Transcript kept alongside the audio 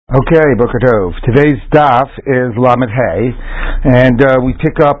Okay, Boker Tov. Today's daf is Lamed Hey, and we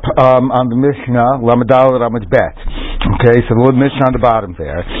pick up on the Mishnah, Lamed Dal Lamed Bet. Okay, so the Mishnah on the bottom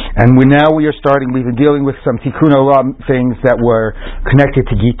there. And we are starting, we've been dealing with some Tikkun Olam things that were connected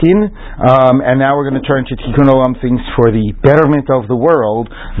to Gittin, and now we're going to turn to Tikkun Olam things for the betterment of the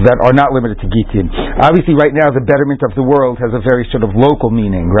world that are not limited to Gittin. Obviously, right now, the betterment of the world has a very sort of local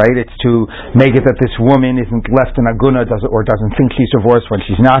meaning, right? It's to make it that this woman isn't left in Aguna or doesn't think she's divorced when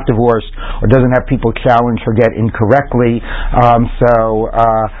she's not divorced, or doesn't have people challenge her get incorrectly.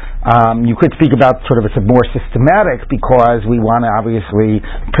 You could speak about sort of it's a more systematic because we want to obviously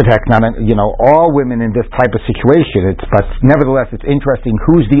protect all women in this type of situation. But nevertheless, it's interesting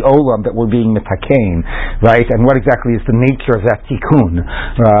who's the olam that we're being mitakein, right? And what exactly is the nature of that tikkun?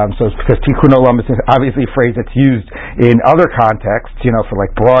 Because tikkun olam is obviously a phrase that's used in other contexts, for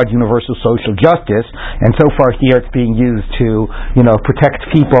like broad universal social justice, and so far here it's being used to protect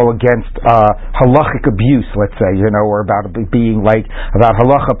people against halachic abuse, let's say, or about being about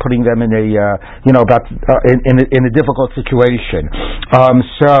halacha putting them in a in a difficult situation.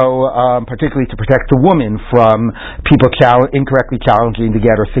 Particularly to protect the woman from people incorrectly challenging the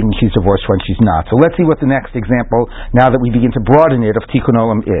get or thinking she's divorced when she's not. So let's see what the next example, now that we begin to broaden it, of Tikkun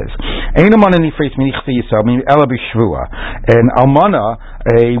Olam is. An almana,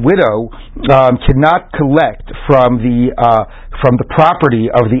 a widow, cannot collect from the property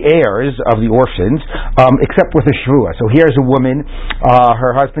of the heirs of the orphans, except with a shvua. So here's a woman,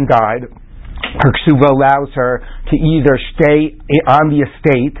 her husband died. Her ksuva allows her to either stay on the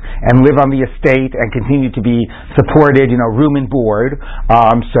estate and live on the estate and continue to be supported, room and board.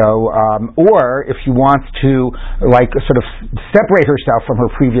 Or if she wants to, sort of separate herself from her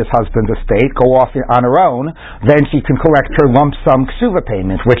previous husband's estate, go off on her own, then she can collect her lump sum ksuva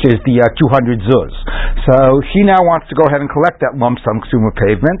payment, which is the 200 zuz. So she now wants to go ahead and collect that lump sum ksuva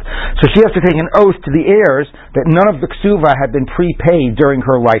payment. So she has to take an oath to the heirs that none of the ksuva had been prepaid during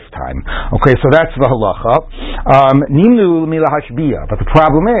her lifetime. Okay, so that's the halacha. Nimnu mila hashbia, but the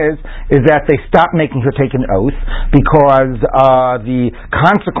problem is that they stopped making her take an oath because the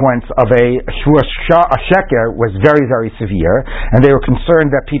consequence of a sheker was very, very severe, and they were concerned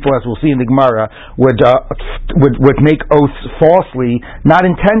that people, as we'll see in the Gemara, would make oaths falsely, not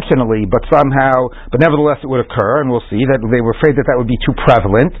intentionally, but nevertheless it would occur, and we'll see that they were afraid that would be too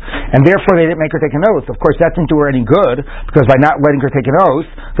prevalent, and therefore they didn't make her take an oath. Of course, that didn't do her any good, because by not letting her take an oath,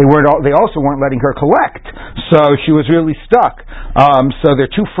 they also weren't letting her collect. So she was really stuck. So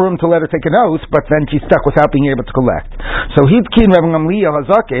they're too firm to let her take an oath, but then she's stuck without being able to collect. So Hidkin Rabbi Gamliel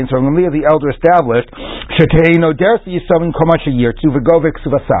Hazaken, so Gamliel the elder established, she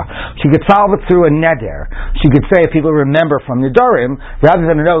could solve it through a neder. She could say, if people remember from Nedarim, rather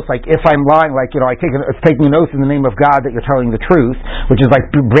than an oath, like if I'm lying, it's taking an oath in the name of God that you're telling the truth, which is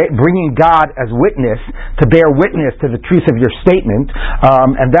like bringing God as witness to bear witness to the truth of your statement,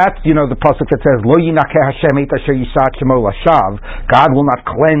 and that's the pasuk that says Lo yinakeh Hashem et asher yisat shemo lashav. God will not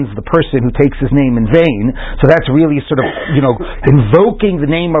cleanse the person who takes His name in vain. So that's really sort of invoking the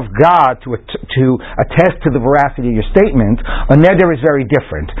name of God to attest to the veracity of your statement. A neder is very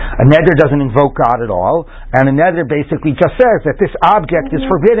different. A neder doesn't invoke God at all, and a neder basically just says that this object is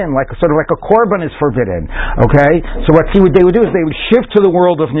forbidden, like a korban is forbidden. Okay, so what they would do is they would shift to the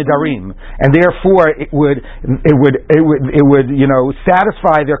world of nidarim, and therefore it would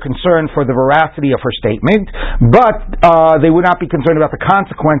satisfy their concern for the veracity of her statement, but they would not be concerned about the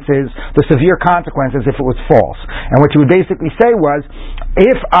consequences, the severe consequences, if it was false. And what you would basically say was,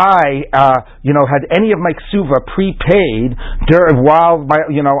 if I, had any of my ksuva prepaid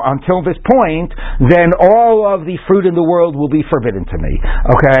until this point, then all of the fruit in the world will be forbidden to me.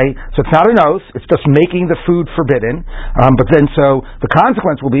 Okay, so it's not an oath; it's just making the food forbidden. But then, so the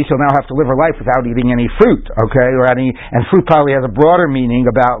consequence will be she'll now have to live her life without eating any fruit. Okay, and fruit probably has a broader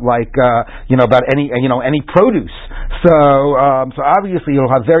meaning about about any produce. So obviously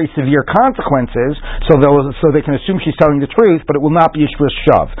it'll have very severe consequences. So they can assume she's telling the truth, but it will not be a shvus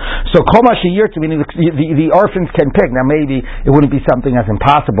shav. So kol ma sheyirtu, meaning the orphans can pick. Now maybe it wouldn't be something as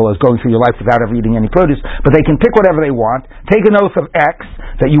impossible as going through your life without ever eating any produce, but they can pick whatever they want. Take an oath of X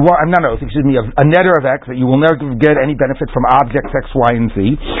that you want. Not an oath, excuse me, a neder of X that you will never get any benefit from objects X, Y, and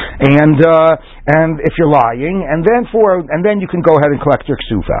Z. And if you're lying, and then you can go ahead and collect your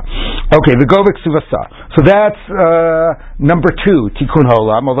ksuva. Okay, the govik ksuvasa. So that's number 2, tikkun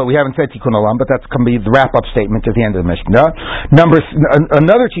olam. Although we haven't said tikkun olam, but that's going to be the wrap-up statement at the end of the Mishnah.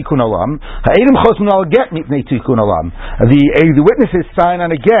 Another tikkun tikkun olam. Ha'edim chosmin al get mipnei tikkun olam. The witnesses sign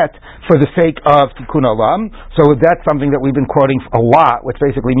on a get for the sake of tikkun olam. So that's something that we've been quoting a lot, which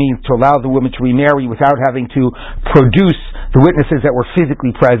basically means to allow the woman to remarry without having to produce the witnesses that were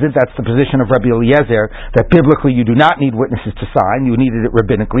physically present. That's the position of Rabbi Eliezer, that biblically you do not need witnesses to sign. You needed it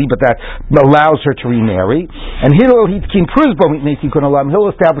rabbinically, but that allows her to remarry. And Hillel hitkin pruzbo mipnei tikkun olam.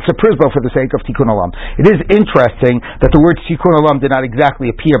 He'll establish a pruzbo for the sake of tikkun olam. It is interesting that the word tikkun olam did not exactly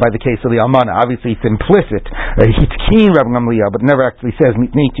appear by the case of the almana. Obviously, it's implicit. Hitkin Rabbi Gamliel, but never actually says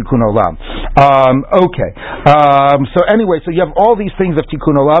mipnei tikkun olam. So anyway, so you have all these things of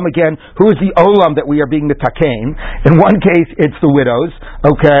tikkun olam. Again, who is the olam that we are being mitaken? In one case, it's the widows.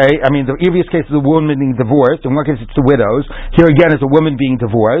 Okay, I mean the previous case is a woman being divorced. In one case, it's the widows. Here again is a woman being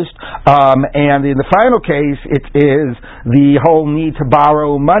divorced. And in the final case, it is the whole need to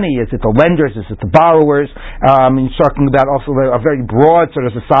borrow money. Is it the lenders? Is it the borrowers? He's talking about also a very broad sort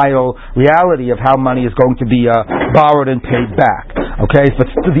of societal reality of how money is going to be borrowed and paid back. Okay, but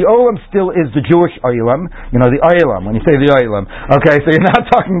the olam still is the Jewish olam. You know, the olam. When you say the olam, okay, so you're not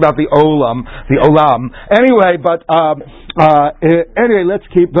talking about the olam, the olam. Anyway, but anyway, let's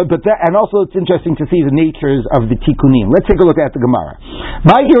keep. But that, and also it's interesting to see the natures of the tikkunim. Let's take a look at the Gemara.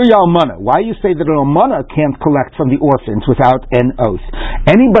 My iri almana. Why you say that an almana can't collect from the orphans without an oath?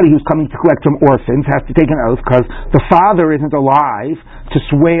 Anybody who's coming to collect from orphans has to take an oath because the father isn't alive to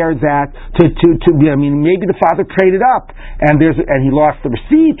swear that I mean, maybe the father traded up and he lost the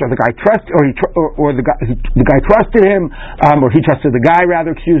receipt, or the guy trusted him, or he trusted the guy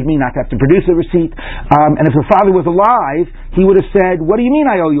rather, not to have to produce a receipt. And if the father was alive, he would have said, "What do you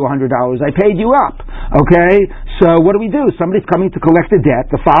mean I owe you $100? I paid you up." Okay, so what do we do? Somebody's coming to collect a debt.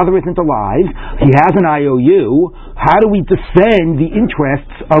 The father isn't alive. He has an IOU. How do we defend the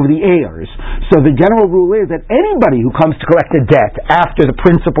interests of the heirs? So the general rule is that anybody who comes to collect a debt after the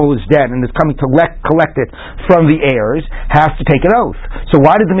principal is dead and is coming to collect it from the heirs has to take an oath. So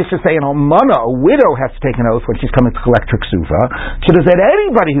why did the Mishnah say an almana, a widow, has to take an oath when she's coming to collect her ksuva? Should have said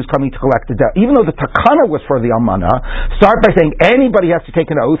anybody who's coming to collect a debt, even though the takana was for the almana. Start by saying anybody has to take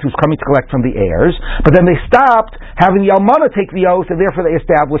an oath who's coming to collect from the heirs, but then they stopped having the almana take the oath, and therefore they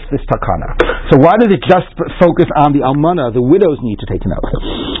established this takana. So why did it just focus on the almana? The widows need to take an oath.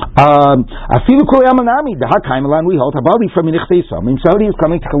 We hold from somebody who's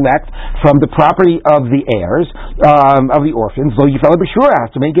coming to collect from the property of the heirs, of the orphans, though you fell b'shura has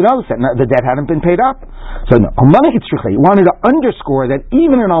to make an oath that the debt hadn't been paid up. So no, almana hitzrichei wanted to underscore that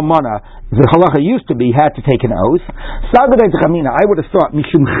even an almana, the halacha used to be, had to take an oath. I would have thought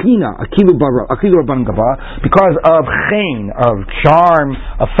mishum china akilu ban gava, because of chen, of charm,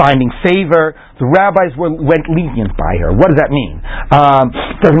 of finding favor, the rabbis went lenient by her. What does that mean?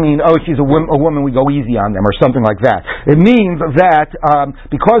 Doesn't mean, she's a woman, we go easy on them, or something like that. It means that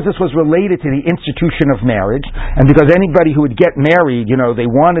because this was related to the institution of marriage, and because anybody who would get married, they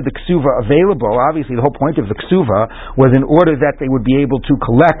wanted the ksuva available. Obviously, the whole point of the ksuva was in order that they would be able to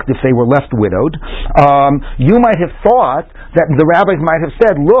collect if they were left widowed. You might have thought that the rabbis might have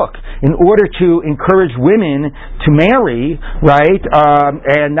said, look, in order to encourage women to marry, right,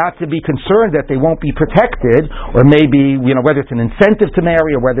 and not to be concerned that they won't be protected, or maybe, whether it's an incentive to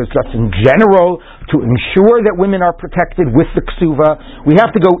marry or whether it's just in general to ensure that women are protected with the ksuva, we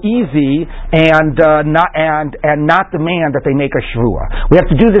have to go easy and not demand that they make a shvua. We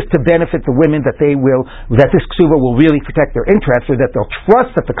have to do this to benefit the women, that this ksuva will really protect their interests, or that they'll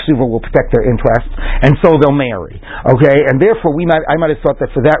trust that the ksuva will protect their interests, and so they'll marry. Okay, and therefore I might have thought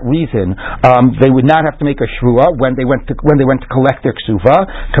that for that reason they would not have to make a shvua when they went to collect their ksuva.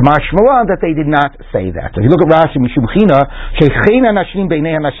 Kamar Shmuel, that they did not say that. So if you look at Rashi, mishum china sheichena nashim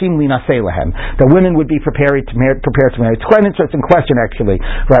beinei hanashim linasei lahem, the women would be prepared to marry. It's quite an interesting question, actually,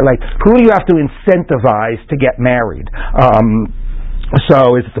 right? Like, who do you have to incentivize to get married?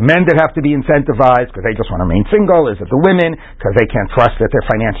 So is it the men that have to be incentivized because they just want to remain single? Is it the women because they can't trust that their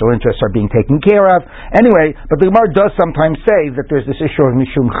financial interests are being taken care of? Anyway, but the Gemara does sometimes say that there's this issue of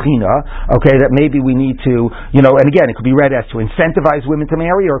mishum china, okay, that maybe we need to, and again, it could be read as to incentivize women to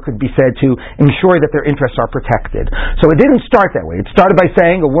marry, or it could be said to ensure that their interests are protected. So it didn't start that way. It started by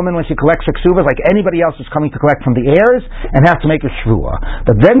saying a woman, when she collects her ksuva, like anybody else who's coming to collect from the heirs, and has to make a shvua.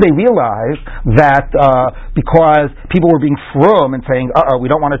 But then they realized that because people were being frum and saying, we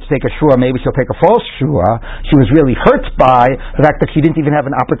don't want her to take a shua, maybe she'll take a false shua, she was really hurt by the fact that she didn't even have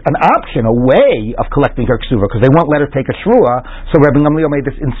an option, a way of collecting her ksuva, because they won't let her take a shua. So Rabbi Gamliel made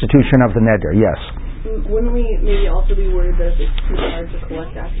this institution of the neder. Yes. wouldn't we maybe also be worried that if it's too hard to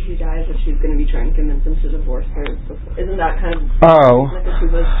collect after he dies, that she's going to be trying to convince him to divorce her? Isn't that kind of like a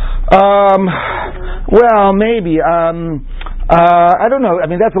well, maybe. I don't know. I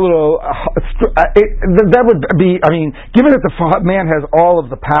mean, that's a little. That would be. I mean, given that the man has all of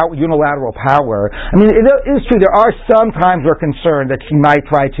the power, unilateral power. I mean, it is true. There are some times we're concerned that she might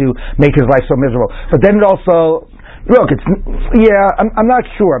try to make his life so miserable. But then it also. Look, I'm not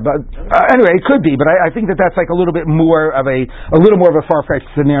sure, but anyway, it could be. But I think that's like a little more of a far-fetched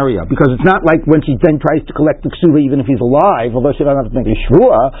scenario, because it's not like when she then tries to collect the ksuba even if he's alive, although she doesn't have to make a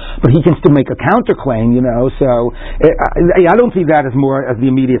shvua, but he can still make a counterclaim, So I don't see that as the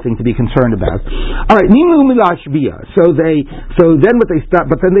immediate thing to be concerned about. All right, nimu milashvia. So then they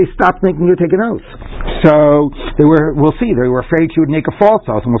stopped making her take an oath. So we'll see. They were afraid she would make a false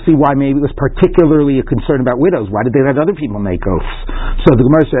oath, and we'll see why. Maybe it was particularly a concern about widows. Why did they let other people make oaths? So the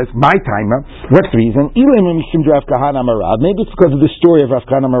Gemara says, my timer, what's the reason? Maybe it's because of the story of Rav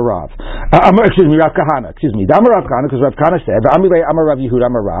Kahana Marav. Rav Kahana. The Amar Rav Kahana, because Rav Kahana said, Amar Rav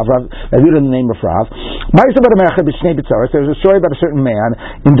Yehuda Amar Rav Yehuda in the name of Rav. There's a story about a certain man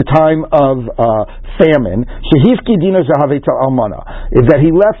in the time of famine, is that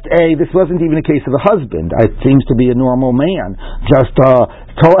he left this wasn't even a case of a husband. It seems to be a normal man. Just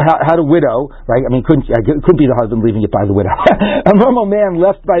had a widow, right? I mean, it couldn't be the husband leaving it by the widow. A normal man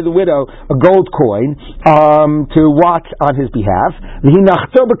left by the widow a gold coin to watch on his behalf. And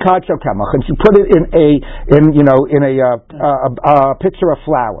she put it in a pitcher of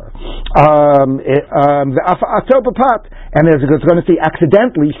flour. And as it's going to see,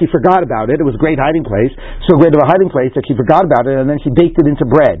 accidentally she forgot about it. It was a great hiding place, so great of a hiding place that she forgot about it, and then she baked it into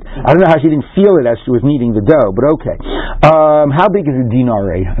bread. I don't know how she didn't feel it as she was kneading the dough, but okay. How big is a dinare?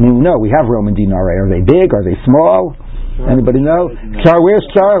 I mean, no, we have Roman dinare. Are they big? Are they small? Anybody know? Where's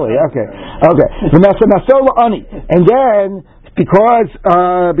Charlie? Okay. And then, because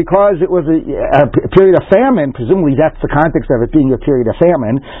it was a period of famine, presumably that's the context of it being a period of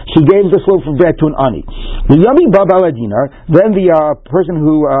famine, she gave this loaf of bread to an ani. Then the person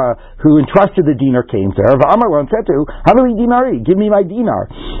who entrusted the dinar came to her. Amar said to her, give me my dinar.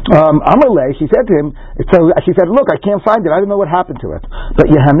 Amarle, she said to him, she said, look, I can't find it. I don't know what happened to it. But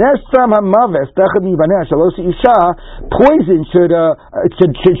poison should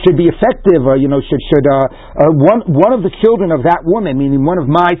be effective, or one of the children of that woman, meaning one of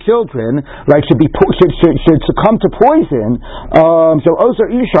my children, like should succumb to poison. So also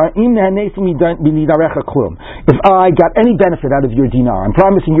isha if I got any benefit out of your dinar, I'm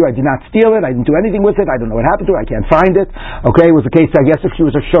promising you I did not steal it, I didn't do anything with it, I don't know what happened to it, I can't find it. Okay, it was the case, I guess, if she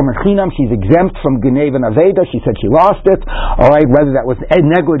was a shomer chinam, she's exempt from Geneva and Aveda. She said she lost it. Alright, whether that was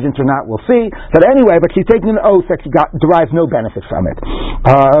negligence or not, we'll see. But anyway, she's taking an oath that she derives no benefit from it.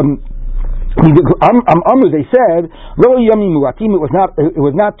 They said, it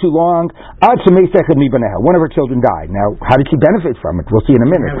was not too long. One of her children died. Now, how did she benefit from it? We'll see in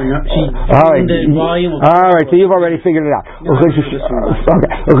a minute. All right, so you've already figured it out. And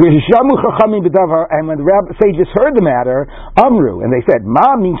when the sages heard the matter, Amru, and they said,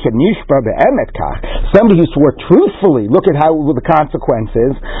 somebody who swore truthfully, look at how the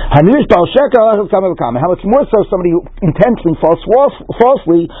consequences. How much more so somebody who intentionally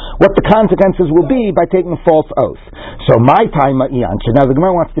falsely, what the consequences will be by taking a false oath. So my time, so now the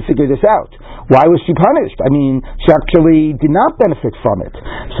Gemara wants to figure this out. Why was she punished? I mean, she actually did not benefit from it.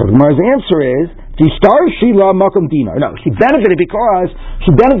 So the Gemara's answer is, no, she benefited because she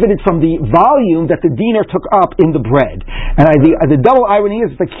benefited from the volume that the dinar took up in the bread. And the double irony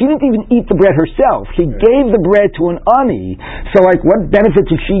is that she didn't even eat the bread herself. She gave the bread to an ani. So, what benefit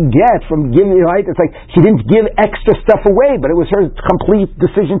did she get from giving it? Right? It's like she didn't give extra stuff away, but it was her complete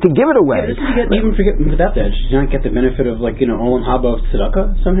decision to give it away. Yeah, even without that, she did not get the benefit of olam haba of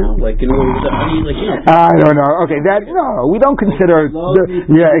tzedakah somehow. I don't know. Okay, we don't consider.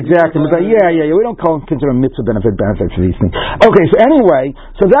 Exactly. But we don't consider mitzvah benefits for these things. Okay, so anyway,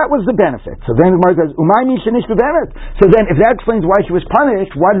 that was the benefit. So then the Gemara says, "Umay mishanish bebenefit." So then, if that explains why she was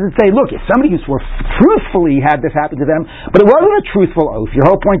punished, why does it say, "Look, if somebody who swore truthfully had this happen to them, but it wasn't a truthful oath"? Your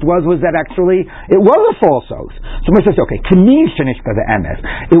whole point was that actually it was a false oath. So the Gemara says, "Okay, k'mi shanish bebenefit."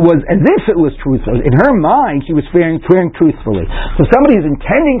 It was as if it was truthful. In her mind, she was swearing truthfully. So somebody who's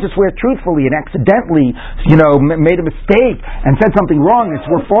intending to swear truthfully and accidentally, made a mistake and said something wrong and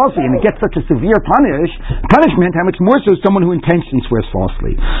swore falsely, and it gets such a severe punishment, how much more so someone who intentionally swears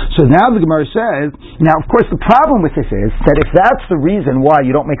falsely. So now the Gemara says, now of course the problem with this is that if that's the reason why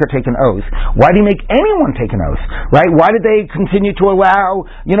you don't make her take an oath, why do you make anyone take an oath? Right? Why did they continue to allow,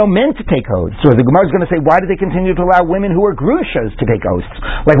 men to take oaths? So the Gemara is going to say, why did they continue to allow women who are grushas to take oaths?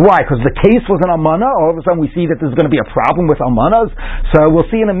 Like why? Because the case was an almana. All of a sudden we see that there's going to be a problem with almanas. So we'll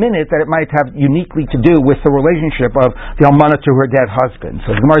see in a minute that it might have uniquely to do with the relationship of the almana to her dead husband.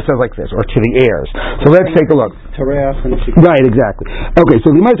 So the Gemara says like this, or to the heirs. So let's take a look. Right, exactly. Okay, so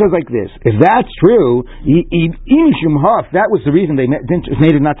the Gemara says like this. If that's true, if that was the reason they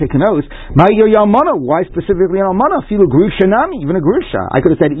made it not take an oath, why specifically an almana? Filu grusha nami, even a grusha. I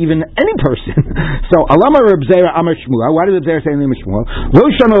could have said even any person. So alama Reb Zera Amar Shmuel. Why did Reb Zera say name of Shmuel? Lo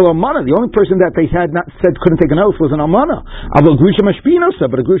shana almana. The only person that they had not said couldn't take an oath was an almana. Avol grusha mashpinosa,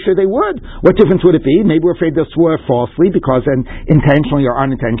 but a grusha they would. What difference would it be? Maybe we're afraid they'll swear falsely because then intentionally or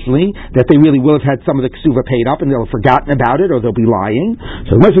unintentionally that they really will have had some of the ksuva paid up and they'll have forgotten about it or they'll be lying.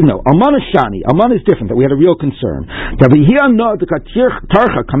 So the Gemara says no. Almana shani. Almana is different. That we had a real concern.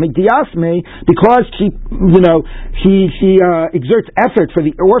 Because she exerts effort for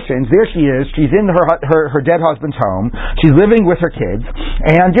the orphans. There she is. She's in her dead husband's home. She's living with her kids,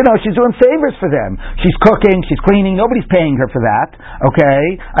 and she's doing favors for them. She's cooking. She's cleaning. Nobody's paying her for that.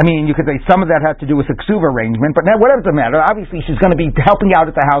 Okay. I mean, you could say some of that has to do with the ksuva arrangement, but now whatever the matter. Obviously, she's going to be helping out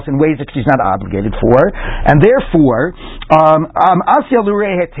at the house in ways that she's not obligated for, and therefore, Asya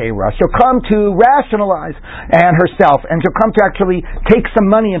Lurei Hetera. She'll come to rationalize and herself, and she'll come to actually take some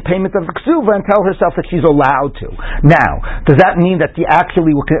money in payment of the ksuva and tell herself that she's allowed to. Now, does that mean that she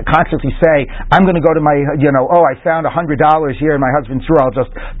actually will consciously say, I'm going to go to my, I found $100 here in my husband's drawer, I'll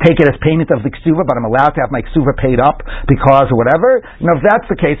just take it as payment of the ksuva, but I'm allowed to have my ksuva paid up because or whatever? If that's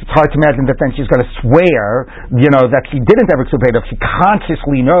the case, it's hard to imagine that then she's going to swear, that she didn't have her ksuva paid up. She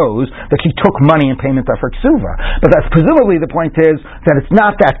consciously knows that she took money in payment of her ksuva. But that's presumably the point is that it's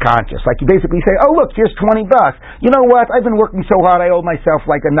not that conscious. Like you basically say, oh look, here's $20. You know what? I've been working so hard. I owe myself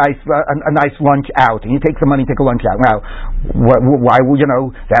like a nice lunch out, and you take some money, take a lunch out. Now, why?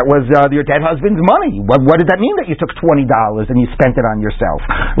 That was your dead husband's money. What did that mean that you took $20 and you spent it on yourself,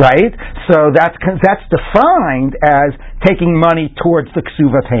 right? So that's defined as taking money towards the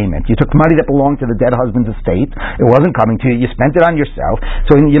ksuva payment. You took money that belonged to the dead husband's estate. It wasn't coming to you. You spent it on yourself.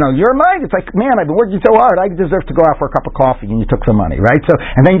 So in your mind, it's like, man, I've been working so hard. I deserve to go out for a cup of coffee, and you took some money, right? So,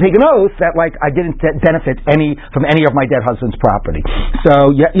 and then you take an oath that like I didn't benefit from any of my dead husband's property. So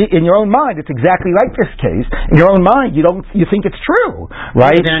in your own mind, it's exactly like this case. In your own mind, you think it's true,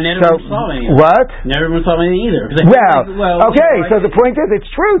 right? Then I never saw anything. What? Never saw anything either. Okay. So the point is, it's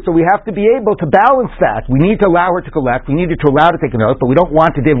true. So we have to be able to balance that. We need to allow her to collect. We need to allow her to take an oath, but we don't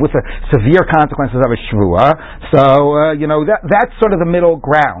want to deal with the severe consequences of a shvua. So that's sort of the middle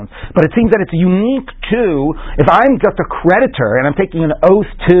ground. But it seems that it's unique too. If I'm just a creditor and I'm taking an oath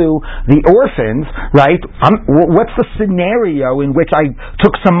to the orphans, right? What's the scenario in which I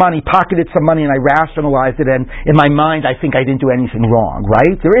took some money, pocketed some money, and I rationalized it, and in my mind I think I didn't do anything wrong,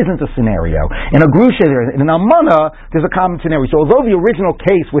 right? There isn't a scenario. In a grusha, in an almana, there's a common scenario. So although the original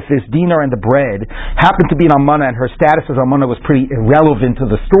case with this dinar and the bread happened to be an almana, and her status as almana was pretty irrelevant to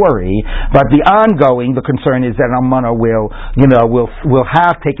the story, but the concern is that an almana will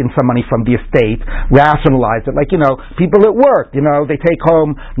have taken some money from the estate, rationalized it, like people at work, they take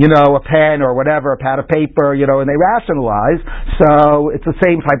home a pen or whatever, a pad of paper, and they rationalize. So it's the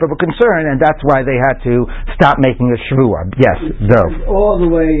same type of a concern, and that's why they had to stop making a shvua. Yes, Dov. All the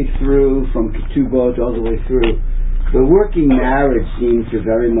way through, from ketubot all the way through, the working marriage seems to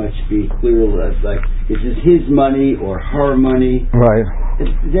very much be clearless. Like, is this his money or her money? Right.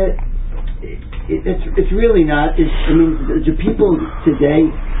 It's really not. Do people today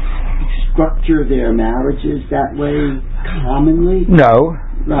structure their marriages that way commonly? No.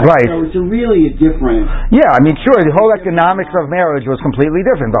 Right. So it's really a different... Yeah, sure, the whole economics of marriage was completely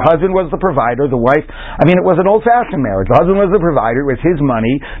different. The husband was the provider, the wife... it was an old-fashioned marriage. The husband was the provider, it was his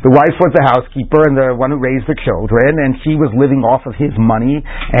money, the wife was the housekeeper and the one who raised the children, and she was living off of his money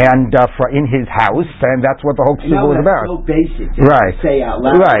and in his house, and that's what the whole thing was about. So basic. Right. Say out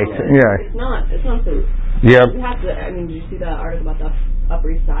loud. Right, yeah. It's not so... Yeah. You have to... did you see the article about the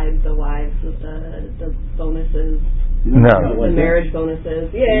Upper East Side, the wives with the bonuses? No. The marriage bonuses.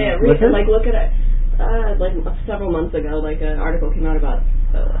 Yeah. Look at it. like several months ago, like an article came out about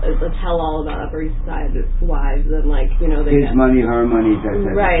a tell-all about Upper East Side wives, and like they his get money, her money,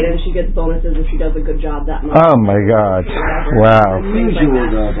 right, and she gets bonuses if she does a good job that month. Oh my God! Wow.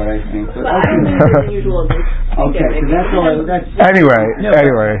 Unusual though, but I think. But I don't think it's unusual. Okay, so that's all. Anyway, yeah.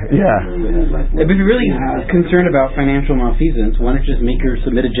 If you're really concerned about financial malfeasance, why not just make her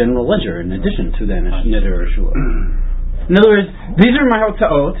submit a general ledger in addition to then a neder or shua? In other words, these are my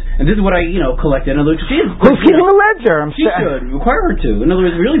hotaot, and this is what I, collected. In other words, who's keeping the ledger? She should require her to. In other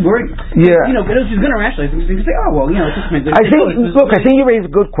words, really worried. Yeah. She's going to rationalize things. She's going to say, it's just. I think you raise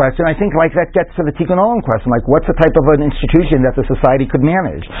a good question. I think like that gets to the Tikkun Olam question. Like, what's the type of an institution that the society could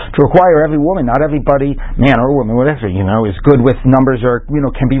manage to require every woman, not everybody, man or woman, whatever, is good with numbers or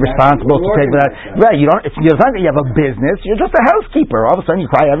can be responsible to take that. Right? It's not that you have a business. You're just a housekeeper. All of a sudden, you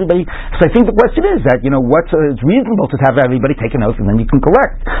require everybody. So I think the question is that it's reasonable to have everybody take an oath and then you can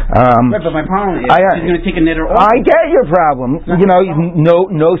collect. Right, but my problem is she's going to take a neder oath. I get your problem.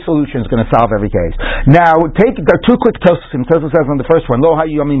 No solution is going to solve every case. Now, take two quick Tosusim. Tosus says on the first one, Lo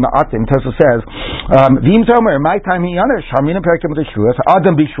hayomim ma'atim. Tosus says, V'im tomer, my time he yonish, Harmina perkim t'shuas,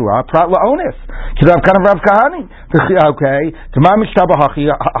 Adam b'shua, prat la'onis. Kidav kind of Rav Kahani. Okay. T'ma mishtabahachi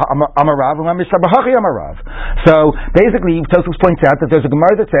amarav, t'ma mishtabahachi amarav. So, basically, Tosus points out that there's a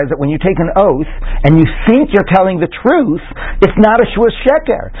Gemara that says that when you take an oath and you think you're telling the truth, it's not a shuas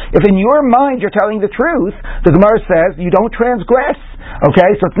sheker. If in your mind you're telling the truth, the Gemara says you don't transgress.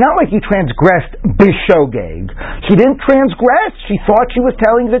 Okay, so it's not like you transgressed bishogeg. She didn't transgress. She thought she was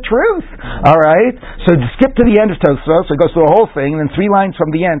telling the truth. All right, so skip to the end of Tosos. So it goes through the whole thing, and then 3 lines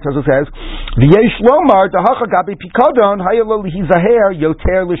from the end, Tosos says, "V'yesh lomar dahacha gabi pikodon hayalo lihizaher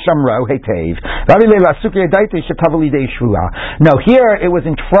yoter lishamro hetev Rabbi le'lasukei daite shetavali deishvua." No, here it was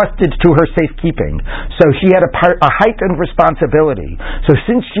entrusted to her safekeeping, so she had a heightened responsibility. So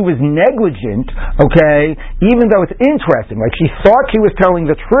since she was negligent, okay, even though it's interesting, like she thought she was telling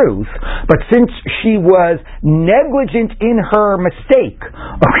the truth, but since she was negligent in her mistake,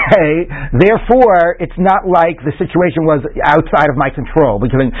 okay, therefore it's not like the situation was outside of my control.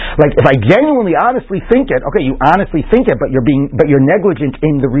 Because, like, if I genuinely, honestly think it, okay, you honestly think it, but you're negligent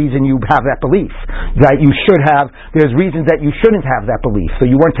in the reason you have that belief. That you should have. There's reasons that you shouldn't have that belief, so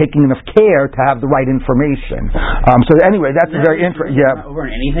you weren't taking enough care to have the right information. So anyway, that's very interesting. Yeah. Over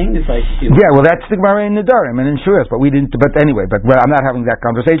anything, it's like. Yeah, well, that's the Gemara in Nedarim and in Shuas, but we didn't. But anyway, I'm not having that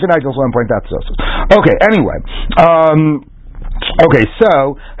conversation. I just want to point out to us. Okay, anyway. Okay,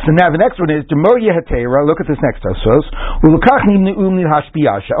 so now the next one is Demo Yehatera. Look at this next Tosos. Ulukach nimni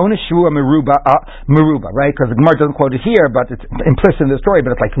hashpiyasha. Ona shua meruba, right? Because the Gemara doesn't quote it here, but it's implicit in the story.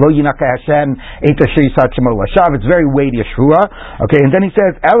 But it's like Lo Yinaka Hashem Eita Sheisat Shemol Lashav. It's very weighty shua. Okay, and then he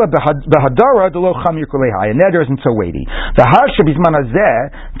says Ela behadara delo chamir kulehai. And there isn't so weighty. The hasha bizman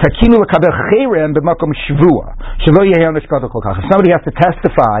hazeh takinu lekabel cherem b'makom shvua. Shelo yehi onishkot kolkach. If somebody has to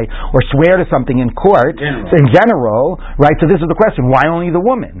testify or swear to something in court, in general, right? So this is the question: why only the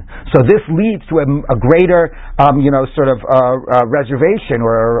woman? So this leads to a greater, reservation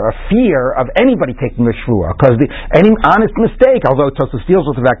or a fear of anybody taking a shvua, because any honest mistake, although Tosus deals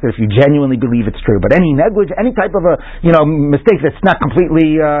with the fact that if you genuinely believe it's true, but any negligence, any type of a mistake that's not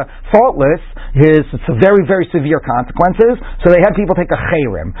completely faultless, it's very, very severe consequences. So they had people take a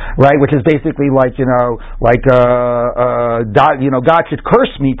cherem, right, which is basically like God should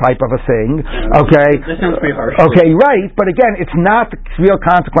curse me type of a thing. Okay, that sounds pretty harsh. Okay, right, but again, it's not the real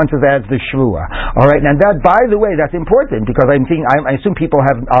consequences as the shvua. All right, and that, by the way, that's important because I assume people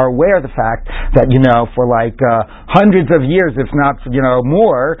are aware of the fact that for like hundreds of years, if not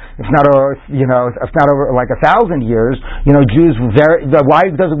more, if not over like 1,000 years, Jews why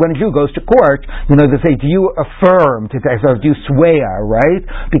does when a Jew goes to court, they say, do you affirm? Do you swear? Right,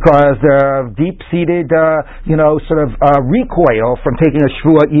 because the deep-seated recoil from taking a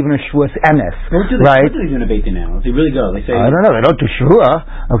shvua, even a shvuas emes. Right? What do they do in a Beit now? If they really go, they say. I don't know. They don't do shvua.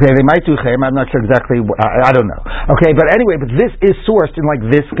 Okay, they might do cherem. I'm not sure exactly. I don't know. Okay, but anyway, this is sourced in like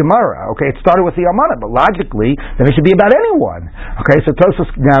this Gemara. Okay, it started with the Almana, but logically, then it should be about anyone. Okay, so Tosus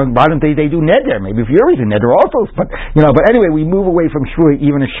now, why don't they do neder? Maybe if you're even neder also, but anyway, we move away from shvua,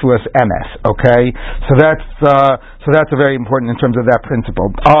 even a shvuas emes. Okay, so that's a very important in terms of that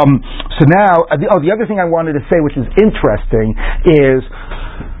principle. So now, the other thing I wanted to say, which is interesting, is.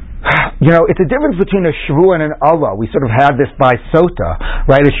 It's a difference between a shvua and an Allah. We sort of have this by sota,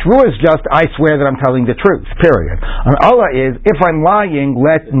 right? A shvua is just, I swear that I'm telling the truth, period. An Allah is, if I'm lying,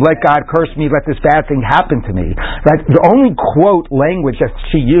 let God curse me, let this bad thing happen to me. Right? The only quote language that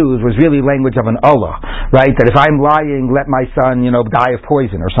she used was really language of an Allah, right? That if I'm lying, let my son, die of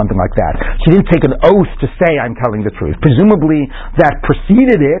poison or something like that. She didn't take an oath to say I'm telling the truth. Presumably that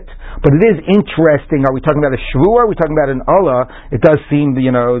preceded it, but it is interesting. Are we talking about a shvua? Are we talking about an Allah? It does seem,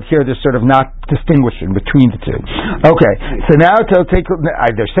 here they're sort of not distinguishing between the two. Okay, so now to take,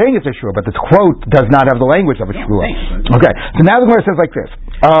 they're saying it's a shvua, but the quote does not have the language of a shvua. Okay, so now the Gemara says like this.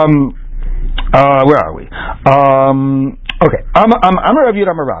 Where are we? Okay. I'm Rabbi Yud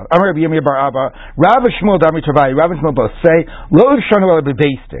Rav. I'm Rabbi Yirmiyah Bar Abba. Rav and Shmuel Dami Tavai. Rav and Shmuel both say, Lo Shanu Ela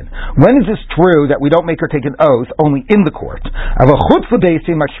B'Beistin. When is this true that we don't make her take an oath only in the court? Ava Chutz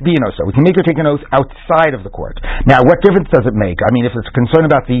L'Beistin Mashbino. So we can make her take an oath outside of the court. Now, what difference does it make? I mean, if it's concerned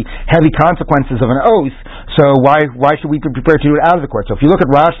about the heavy consequences of an oath, so why should we be prepared to do it out of the court? So if you look at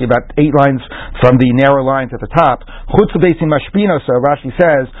Rashi, about 8 lines from the narrow lines at the top, Chutz L'Beistin Mashbino. So Rashi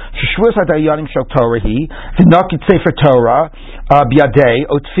says, Sheshvus HaDayanim Shel Torah He V'Nakit Sefer Torah. Biadei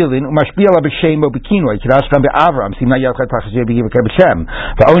Otfilin Umashbiel Abishemo Bikino Kidashram Be'Avram Simna Yachad Pachashe B'Yivakabishem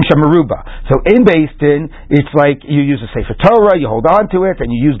Va'on Shamaruba. So in Beis-Din, it's like you use a Sefer Torah, you hold on to it, and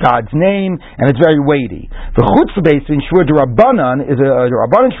you use God's name, and it's very weighty. The Chutz Beis-Din Shvur D'Rabbanan is a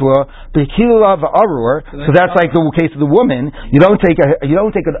Rabbanan Shvur B'Kila Va'arur. So that's like the case of the woman. You don't take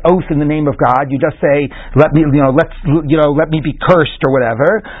an oath in the name of God. You just say, let me be cursed or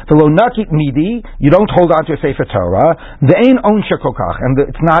whatever. The Lo Nakit Midi. You don't hold on to a Sefer Torah. The ain own shekokach, and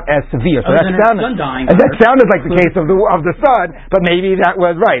it's not as severe. So that sounded like the case of the son, but maybe that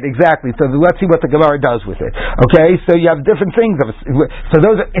was right exactly. So let's see what the Gemara does with it. Okay, so you have different things. So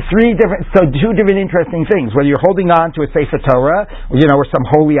those are two different interesting things. Whether you're holding on to a Sefer Torah, or some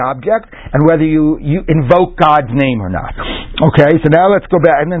holy object, and whether you invoke God's name or not. Okay, so now let's go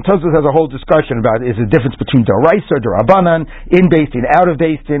back, and then Tosfos has a whole discussion about is the difference between Doraisa, Dorabanan, in Beis-Din, out of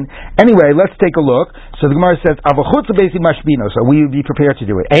Beis-Din. Anyway, let's take a look. So the Gemara says, Mashbino, so we would be prepared to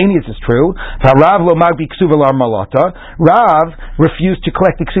do it. This is true. Rav refused to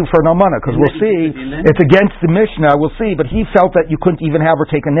collect the ksuv for an almana, because we'll see, it's against the Mishnah, we'll see, but he felt that you couldn't even have her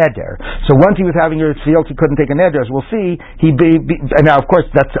take a neder. So once he was having her feel he couldn't take a neder, as we'll see, and now of course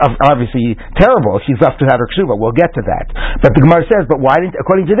that's obviously terrible if she's left without her ksuva. We'll get to that. But the Gemara says,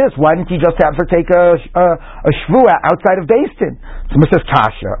 according to this, why didn't he just have her take a shvua outside of Beis-Din? So Gemara says,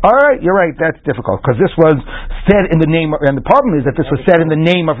 Kasha. Alright, you're right, that's difficult, because this was said in the name, and the problem is that this was said in the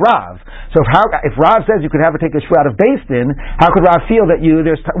name of Rav. So if Rav says you could have her take a shvua out of Beis-Din, how could Rav feel that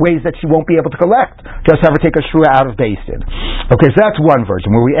there's ways that she won't be able to collect? Just have her take a shvua out of Beis-Din. Okay, so that's one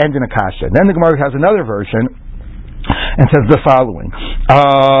version where we end in a kasha. Then the Gemara has another version and says the following.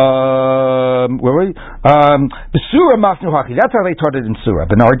 Where were we? The Surah Masnuhachi. That's how they taught it in Surah.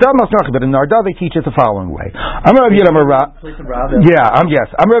 But in Nardah Masnuhachi. But in Nardah they teach it the following way. I'm Rabbi Yud Rav.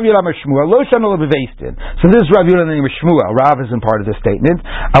 I'm Rabbi Yud Shmuel. Lo Shanu Ela B'Beis-Din. So this is Rabbi Yud name of Shmuel. Rav isn't part of this statement.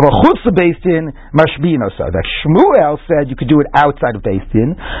 Ava Chutz Beis-Din Mashbino. So that Shmuel said you could do it outside of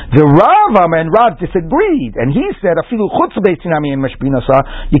Beis-Din. The Rav and Rav disagreed, and he said Afilu Chutz Beis-Din Ami and Mashbino.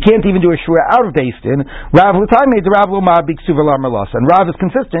 You can't even do a shvua out of Beis-Din. Rav L'Tay made Rav Lomar Big Ksuv Alar Malasa, and Rav is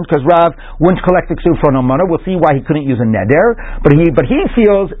consistent because Rav wouldn't collect the ksuv for an almana. We'll see why he couldn't use a neder, but he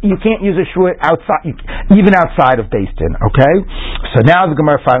feels you can't use a shvua outside, even outside of Beis-Din. Okay, so now the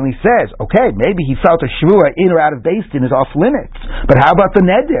Gemara finally says, okay, maybe he felt a shvua in or out of Beis-Din is off limits, but how about the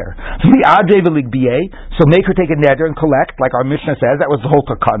neder? So make her take a neder and collect, like our Mishnah says. That was the whole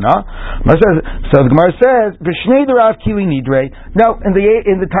takana. So the Gemara says, B'shnei Rav Kili Nidre. No, in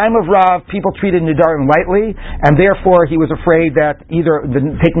the time of Rav, people treated nidarim lightly, and therefore he was afraid that either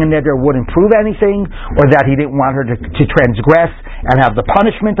taking a neder would improve anything, or that he didn't want her to transgress and have the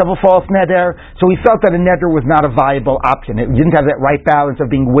punishment of a false neder. So he felt that a neder was not a viable option. It didn't have that right balance of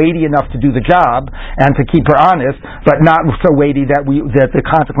being weighty enough to do the job and to keep her honest, but not so weighty that the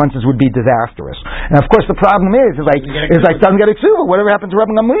consequences would be disastrous. And of course the problem is doesn't get a ksuva. Whatever happened to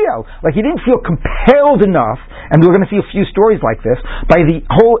Rabbi Gamliel? Like he didn't feel compelled enough, and we're going to see a few stories like this, by the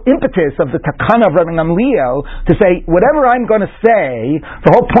whole impetus of the takana of Rabbi Gamliel to say, whatever I'm going to say,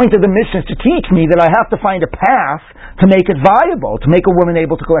 the whole point of the mission is to teach me that I have to find a path to make it viable, to make a woman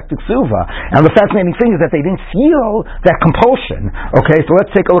able to collect the ksuva. And the fascinating thing is that they didn't feel that compulsion. Okay, so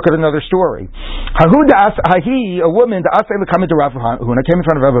let's take a look at another story. A woman, the Asay came into Rav Huna, came in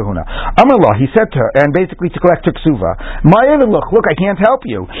front of Rav Huna. Amallah, he said to her, and basically to collect her ksuva. Look, I can't help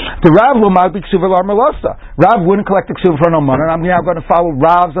you. The Rav Lomar Big Ksuva Lar Malasa. Rav wouldn't collect the ksuva for an almana, and I'm now going to follow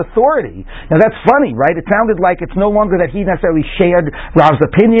Rav's authority. Now that's funny, right? It sounded like it's no longer that he necessarily shared Rav's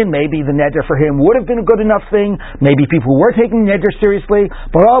opinion. Maybe the neder for him would have been a good enough thing. Maybe people were taking neder seriously,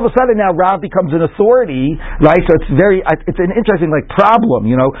 but all of a sudden now Rav becomes an authority, right? So it's an interesting problem.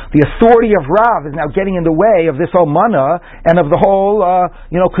 The authority of Rav is now getting in the way of this almana and of the whole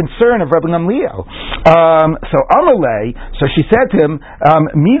concern of Rabbi Gamliel. So Amalei, so she said to him,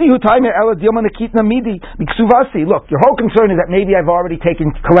 Midi hu taime ela dilma nekitna midi miksuva ksuvasi. Look, your whole concern is that maybe I've already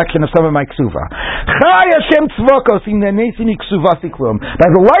taken collection of some of my ksuva. Chai Hashem tzvokos im nenesini ksuvasi klum. By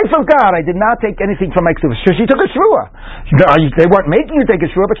the life of God, I did not take anything from my ksuva. So she took a shvua. They weren't making her take a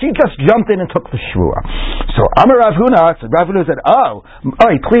shvua, but she just jumped in and took the shvua. So Amar Rav Huna, so Rav Huna said,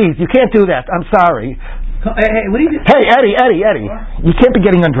 please, you can't do that. I'm sorry. Hey, what do you do? Hey, Eddie. You can't be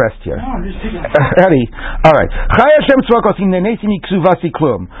getting undressed here. No, I'm just taking Eddie. All right. Chai Hashem tzvokos im nenesini ksuvasi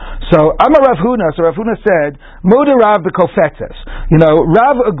klum. So Amar Rav Huna, said, Moda Rav b'kofetzes.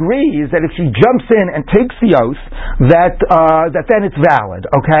 Rav agrees that if she jumps in and takes the oath, that then it's valid.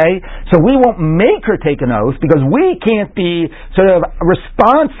 Okay? So we won't make her take an oath because we can't be sort of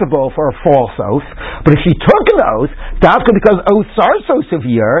responsible for a false oath. But if she took an oath, dafka because oaths are so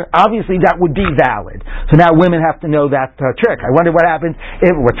severe, obviously that would be valid. So now women have to know that trick. I wonder what happens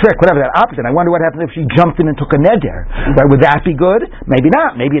whatever that opposite. I wonder what happens if she jumped in and took a neder. Right? Would that be good? Maybe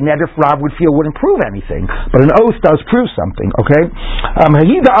not. Maybe a neder Rav would feel wouldn't prove anything. But an oath does prove something. Okay?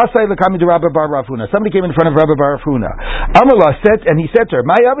 Somebody came in front of Rabbi Bar Rav Huna. Amallah said, and he said to her,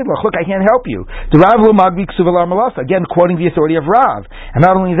 look, I can't help you. Again, quoting the authority of Rav. And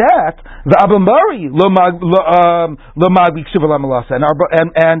not only that, the Abamari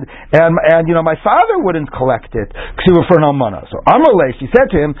and my father wouldn't collect it for an almana. So Amaleh, she said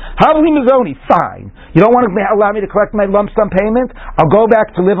to him, Havli Mizoni, fine. You don't want to allow me to collect my lump sum payment? I'll go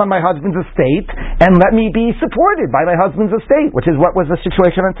back to live on my husband's estate and let me be supported by my husband's estate, which is what was the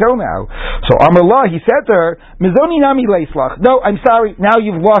situation until now. So Amaleh, he said to her, Mizoni nami leislach. No, I'm sorry. Now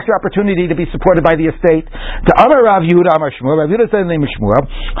you've lost your opportunity to be supported by the estate. To Amar Rav Yehuda Amar Shmuel, Rav Yehuda said in the name of Shmuel,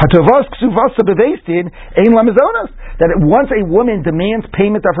 Hatovos ksuvasa beveistin ein la mizonos. That once a woman demands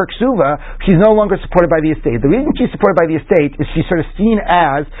payment of her ksuva, she's no longer supported by the estate. The reason she's supported by the estate is she's sort of seen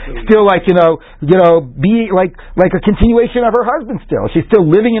as still be like a continuation of her husband still. She's still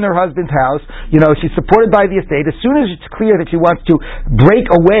living in her husband's house. She's supported by the estate. As soon as it's clear that she wants to break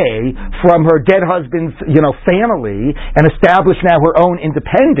away from her dead husband's, family and establish now her own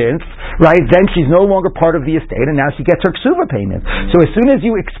independence, right, then she's no longer part of the estate and now she gets her ksuva payment. So as soon as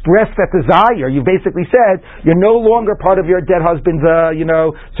you express that desire, you basically said you're no longer part of your dead husband's,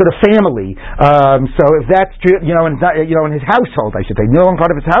 sort of family. So if that's true, in his household, I should say, no longer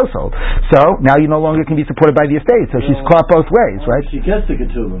part of his household. So now you no longer can be supported by the estate. So she's caught both ways, right? She gets the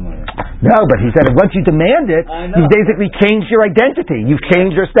ketubah money. No, but he said once you demand it, you've basically changed your identity. You've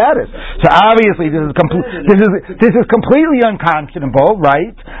changed your status. So obviously this is completely unconscionable,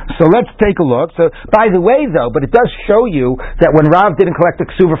 right? So let's take a look. So by the way, though, but it does show you that when Rav didn't collect the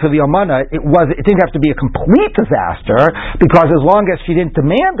ksuva for the almana, it didn't have to be a complete disaster because as long as she didn't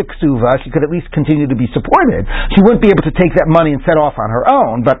demand the ksuva, she could at least continue to be supported. She wouldn't be able to take that money and set off on her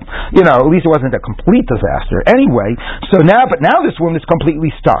own, but at least it wasn't a complete disaster. Anyway, now this woman is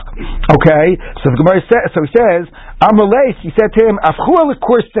completely stuck. Okay, so the Gemara he says, Amalei, he said to him, Afchu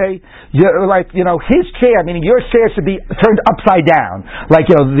al-kurse, his chair, meaning your chair, should be turned upside down,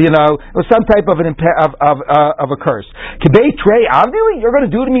 with some type of a curse. Kibei trei avdili, you're going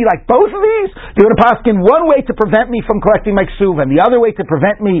to do to me like both of these? You're going to pass in one way to prevent me from collecting my ksuva, and the other way to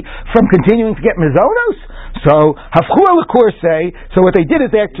prevent me from continuing to get mizonos? So, Hafchu al-kurse, so what they did is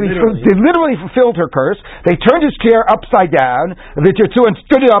they literally fulfilled her curse. They turned his chair upside down, and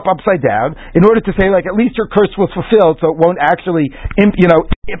stood it up upside down, in order to say, at least your curse was fulfilled, so it won't actually,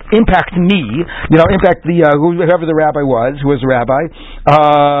 impact me, impact the, whoever the rabbi was, who was a rabbi,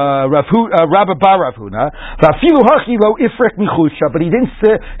 Rabbi Bar Rav Huna, but he didn't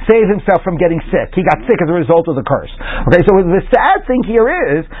save himself from getting sick. He got sick as a result of the curse. Okay, so the sad thing here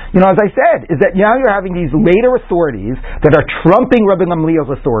is, as I said, is that now you're having these later authorities that are trumping Rabbi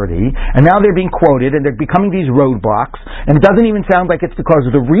Gamliel's authority, and now they're being quoted, and they're becoming these roadblocks, and it doesn't even sound like it's because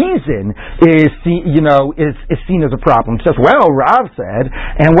the reason is seen as a problem. It's just, Rav said,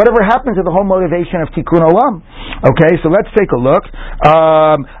 and whatever happened to the whole motivation of Tikkun Olam. Okay, so let's take a look.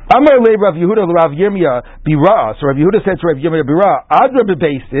 Amar le Rav Yehuda Rav Yirmiyah Bira. So Rav Yehuda said to Rav Yirmiyah Bira, Ad Rabbi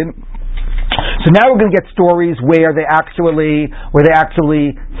Basin. So now we're going to get stories where they actually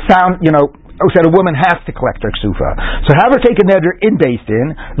found, said a woman has to collect her ksufa. So have her take a neder in Beis Din,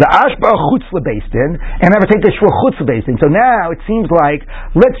 the ashba chutz leBeis Din, and have her take the shvur chutz leBeis Din. So now it seems like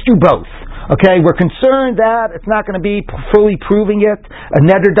let's do both. Okay, we're concerned that it's not going to be fully proving it. A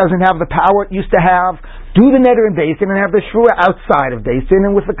neder doesn't have the power it used to have. Do the neder in Beis Din and have the shvur outside of Beis Din,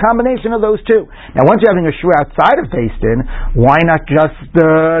 and with the combination of those two. Now, once you're having a shvur outside of Beis Din, why not just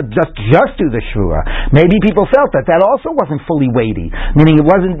do the shvur? Maybe people felt that also wasn't fully weighty, meaning it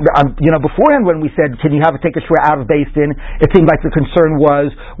wasn't. Beforehand when we said, can you take a shvur out of Beis Din, it seemed like the concern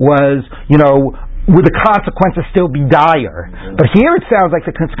was would the consequences still be dire? But here it sounds like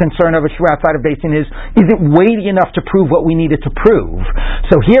the concern of a shvu outside of Beis Din is it weighty enough to prove what we needed to prove?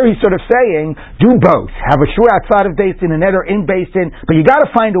 So here he's sort of saying, do both. Have a shvu outside of Beis Din and neder in Beis Din, but you got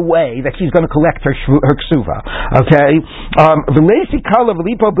to find a way that she's going to collect her ksuva. Okay? V'leisi kala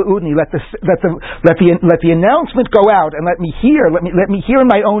v'lipo be'udni. Let the announcement go out and let me hear in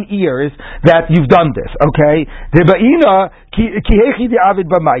my own ears that you've done this. Okay? That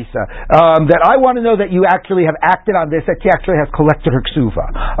I want to know that you actually have acted on this, that she actually has collected her ksuva.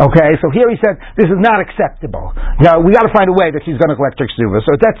 Okay, so here he said, this is not acceptable. Now, we got to find a way that she's going to collect her ksuva.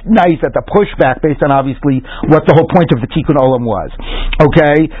 So that's nice at the pushback based on obviously what the whole point of the Tikkun Olam was.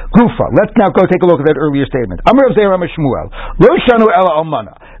 Okay, Gufa. Let's now go take a look at that earlier statement. Amar of Zera Shmuel. Lo shanu ela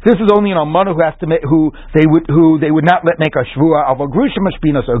almana. This is only an almana who they would not let make a shvua. Of a grusha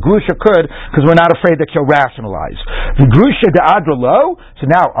mashpina, so a grusha could, because we're not afraid that she'll rationalize. The grusha de'adra lo. So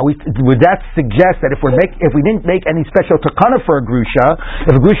now, would that suggest that if we didn't make any special takana for a grusha,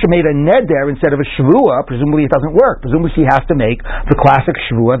 if a grusha made a neder instead of a shvua, presumably it doesn't work. Presumably she has to make the classic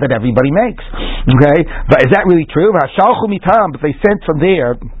shvua that everybody makes. Okay, but is that really true? Hashalchu mitam, but they sent from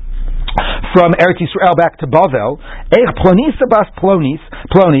there. From Eretz Yisrael back to Bavel, Plonisa bas Ploni,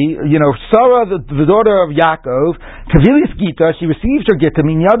 Sarah, the daughter of Yaakov, Kavilis Gita, she received her Gittin,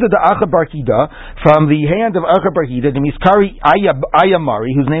 Minyada da Acha Barhida, from the hand of Acha Barhida, the Miskari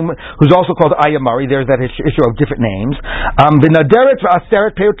Ayamari, who's also called Ayamari, there's that issue of different names, V'naderet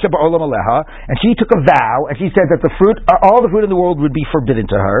v'aseret peot sheba'olam aleha, and she took a vow, and she said that all the fruit in the world would be forbidden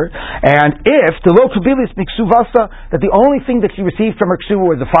to her, and if, the lo Kavilis Miksuvasa, that the only thing that she received from her ksuva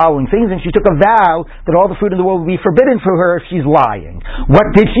was the following things, and she took a vow that all the fruit in the world would be forbidden for her if she's lying.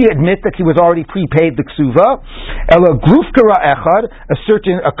 What did she admit? That she was already prepaid the ksuva? Ela grufkara echad,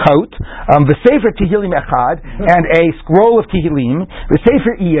 a coat, the sefer Tehillim echad, and a scroll of Tehillim, the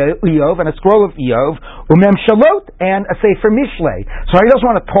sefer Eov, and a scroll of Eov, umem shalot, and a sefer Mishlei. So I just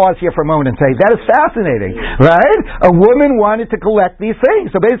want to pause here for a moment and say, that is fascinating, right? A woman wanted to collect these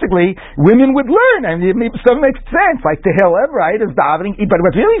things. So basically, women would learn, and some makes sense, like Tehillim, right, is davening, but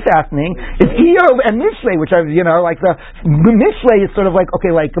what's really fascinating is Eov and Mishlei, which are, like the Mishlei is sort of like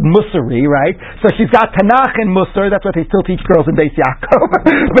Musari, right? So she's got Tanakh and Musar, that's what they still teach girls in Beis Yaakov.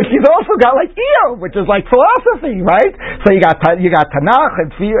 But she's also got like Eov, which is like philosophy, right? So you got Tanakh and you got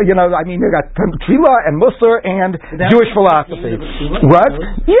Tefillah and Musar and Jewish philosophy. What?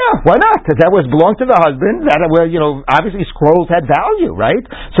 Yeah, why not? That belonged to the husband. That obviously scrolls had value, right?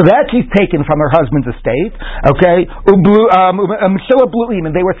 So that she's taken from her husband's estate. Okay, and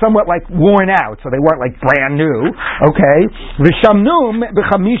they were somewhat like worn out, so they weren't like brand new. Okay, v'shamnum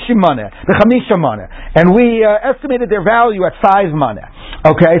b'chamisha mana, and we estimated their value at 5 mana.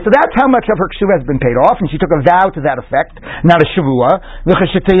 Okay, so that's how much of her ksuva has been paid off, and she took a vow to that effect, not a shavua.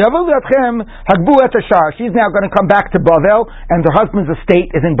 She's now going to come back to Bavel, and her husband's estate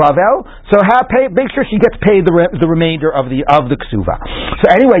is in Bavel. So make sure she gets paid the remainder of the ksuva.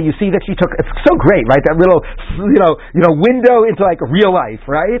 So anyway, you see that she took. It's so great, right? That little window into like real life,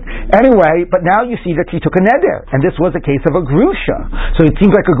 right? Anyway, but now you see that she took a neder, and this was a case of a grusha. So it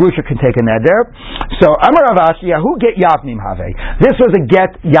seems like a grusha can take a neder. So Amar Rav Ashi, who get yavnim have? This was a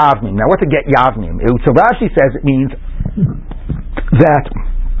get yavnim. Now, what's a get yavnim? So Rashi says it means that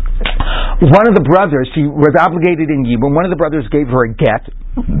one of the brothers, she was obligated in Yibum, one of the brothers gave her a get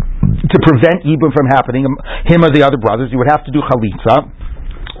to prevent Yibum from happening, him or the other brothers. You would have to do chalitza.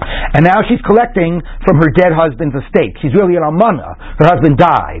 And now she's collecting from her dead husband's estate. She's really an almana. Her husband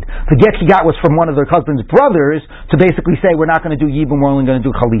died. The get she got was from one of her husband's brothers to basically say, we're not going to do yibum, we're only going to do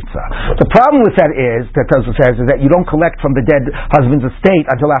chalitza. The problem with that is that Tosfos says is that you don't collect from the dead husband's estate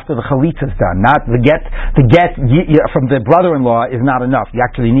until after the chalitza is done. Not the get from the brother-in-law is not enough. You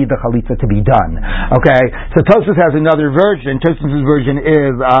actually need the chalitza to be done. Okay? So Tosfos has another version. Tosfos' version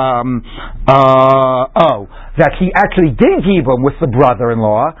is that she actually did yibum with the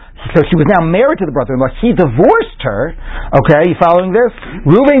brother-in-law. So she was now married to the brother-in-law. He divorced her. Okay, you following this?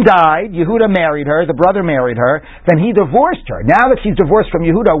 Reuben died. Yehuda married her. The brother married her. Then he divorced her. Now that she's divorced from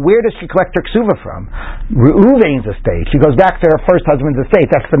Yehuda, where does she collect her ksuva from? Reuven's estate. She goes back to her first husband's estate.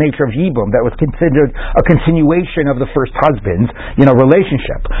 That's the nature of yibum. That was considered a continuation of the first husband's,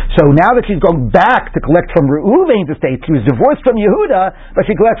 relationship. So now that she's going back to collect from Reuven's estate, she was divorced from Yehuda, but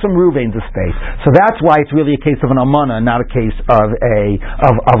she collects from Reuven's estate. So that's why it's really a case of an almana, not a case of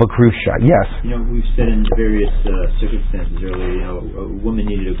a grusha. Yes. We've said in various circumstances earlier, a woman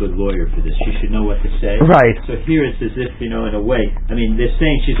needed a good lawyer for this. She should know what to say. Right. So here it's as if, in a way, they're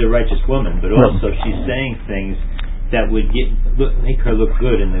saying she's a righteous woman, but also she's saying things that would make her look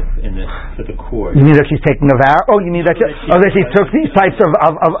good for the court. You mean that she's taking a vow? Oh, you mean that she took these types of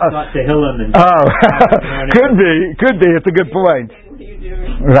Tehillim and could be. It's a good point.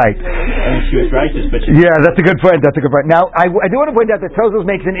 Right. She was righteous, but that's a good point. Now, I do want to point out that Tosfos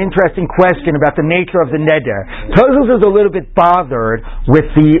makes an interesting question about the nature of the neder. Tosfos is a little bit bothered with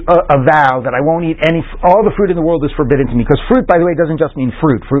a vow that I won't eat all the fruit in the world is forbidden to me, because fruit, by the way, doesn't just mean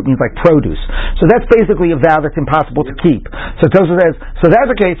fruit. Fruit means like produce. So that's basically a vow that's impossible to keep. So Tosfos says, so that's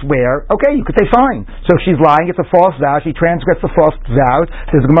a case where, okay, you could say fine. So if she's lying, it's a false vow. She transgressed the false vow.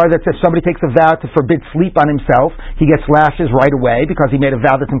 There's a Gemara that says somebody takes a vow to forbid sleep on himself, he gets lashes right away because he made a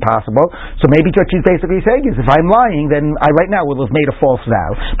vow that's impossible. So maybe what she's basically saying is, if I'm lying, then I right now will have made a false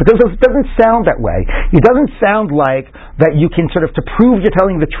vow. But it doesn't sound that way. It doesn't sound like that you can sort of, to prove you're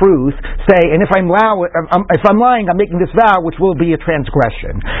telling the truth, say, and if I'm lying, I'm making this vow, which will be a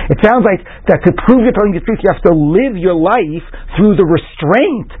transgression. It sounds like that to prove you're telling the truth, you have to live your life through the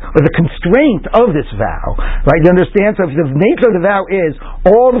restraint or the constraint of this vow. Right? You understand? So if the nature of the vow is,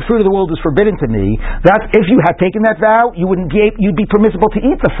 all the fruit of the world is forbidden to me, that if you had taken that vow, you'd be permissible to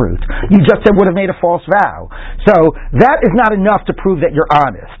eat the fruit. You just would have made a false vow. So that is not enough to prove that you're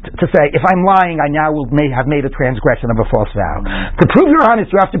honest. To say, if I'm lying, I now may have made a transgression of a false vow. To prove you're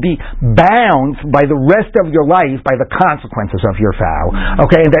honest, you have to be bound by the rest of your life by the consequences of your vow.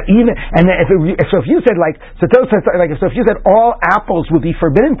 Okay, and that if you said if you said all apples would be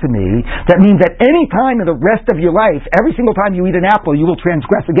forbidden to me, that means that any time in the rest of your life, every single time you eat an apple, you will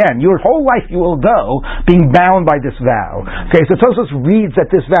transgress again. Your whole life you will go being bound by this vow. Okay, so Tosfos reads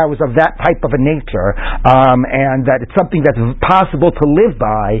that this vow is of that type of a nature, and that it's something that's possible to live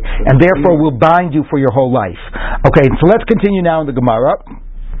by, and therefore will bind you for your whole life. Okay, so let's continue now in the Gemara.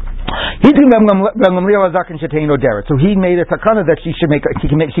 So he made a takana that she could make a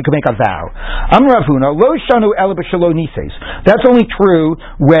vow. That's only true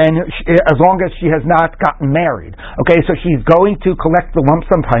as long as she has not gotten married. Okay, so she's going to collect the lump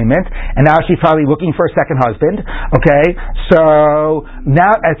sum payment, and now she's probably looking for a second husband. Okay, so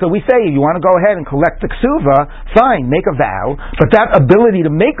we say, you want to go ahead and collect the ksuva, fine, make a vow, but that ability to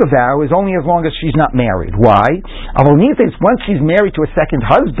make a vow is only as long as she's not married. Why? Once she's married to a second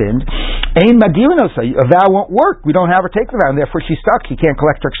husband, a vow won't work. We don't have her take the vow, and therefore she's stuck. She can't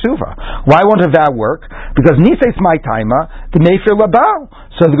collect her ksuva. Why won't her vow work? Because nises my taima the mefer labal.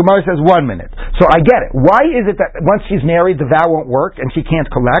 So the Gemara says 1 minute. So I get it. Why is it that once she's married the vow won't work and she can't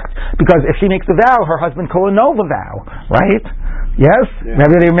collect? Because if she makes the vow, her husband can annul the vow, right? Yes? Yeah.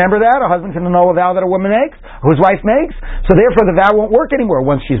 Maybe they remember that? A husband can annul a vow that a woman makes, or his wife makes, so therefore the vow won't work anymore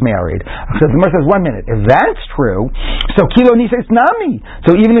once she's married. So the Gemara says 1 minute. If that's true, so kilo nises nami.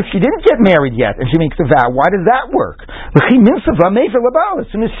 So even if she didn't get married yet and she makes the vow, why does that work? As soon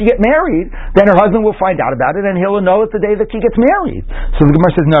as she gets married, then her husband will find out about it and he'll annul it the day that she gets married. So the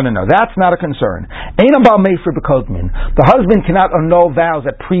Gemara says, no, that's not a concern. The husband cannot annul vows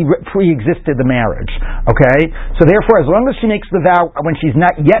that pre-existed the marriage. Okay? So therefore, as long as she makes the vow when she's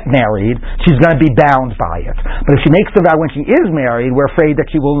not yet married, she's going to be bound by it. But if she makes the vow when she is married, we're afraid that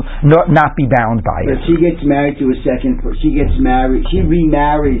she will not be bound by it. If she gets married to she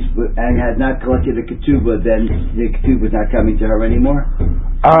remarries and has not collected a ketubah, then the ketubah is not coming to her anymore?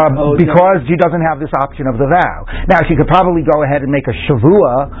 Because she doesn't have this option of the vow. Now, she could probably go ahead and make a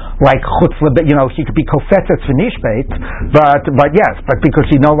shavua, like she could be kofetzet v'nishbeit, but because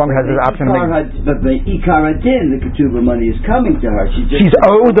she no longer has this option of making... But the ikar adin, the ketubah money is coming to her. She's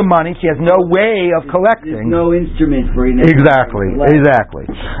owed the money. She has no way of collecting. There's no instrument for it. Exactly.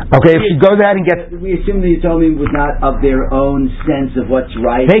 Okay, if she goes ahead and gets... We assume that you told me was not of their own sense of what's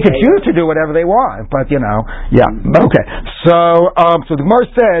right. They can choose to do whatever they want, but okay. So the Gemara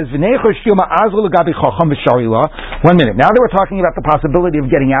says, 1 minute. Now that we're talking about the possibility of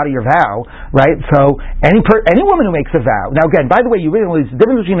getting out of your vow, right? So any woman who makes a vow. Now again, by the way, you realize the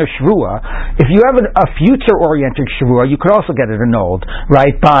difference between a shvua. If you have a future-oriented shvua, you could also get it annulled,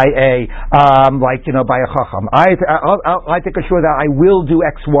 right? By a by a chacham. I take a shvua that I will do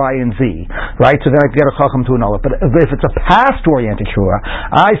X, Y, and Z, right? So then I can get a chacham to annul it. But if it's a past-oriented shvua,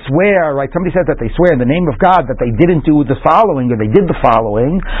 I swear, right? Somebody says that they swear in the name of God that they didn't do the following or they did the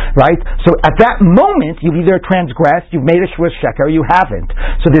following, right? So at that moment, you've either transgressed, you've made a shvua sheker, or you haven't.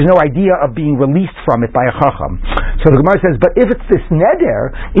 So there's no idea of being released from it by a chacham. So the Gemara says, but if it's this neder,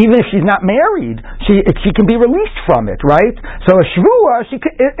 even if she's not married, she can be released from it, right? So a shvua,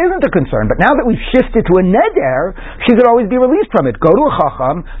 it isn't a concern. But now that we've shifted to a neder, she could always be released from it. Go to a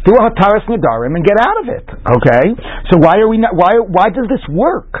chacham, do a hataras nedarim, and get out of it. Okay? So why does this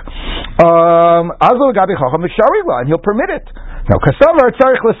work? And he'll permit it. No,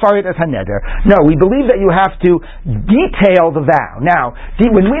 we believe that you have to detail the vow. Now,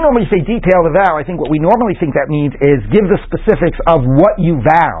 when we normally say detail the vow, I think what we normally think that means is give the specifics of what you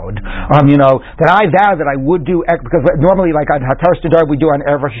vowed. That I vowed that I would do, because normally, like on Hatar Stadar, we do on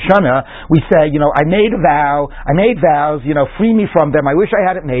Erev Rosh Hashanah, we say, I made a vow, I made vows, free me from them, I wish I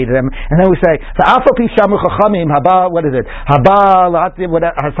hadn't made them, and then we say, what is it?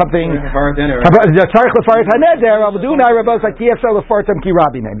 Something. That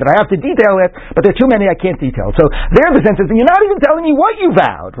I have to detail it, but there are too many I can't detail. So there the sense is, you're not even telling me what you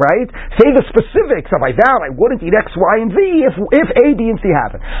vowed, right? Say the specifics of I vowed I wouldn't eat X, Y, and Z if A, B, and C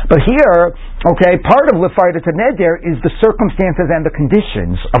happen. But here, part of Lefarda to Neder is the circumstances and the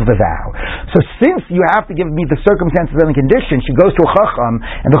conditions of the vow. So since you have to give me the circumstances and the conditions, she goes to a Chacham,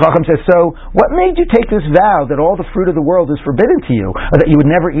 and the Chacham says, so what made you take this vow that all the fruit of the world is forbidden to you, or that you would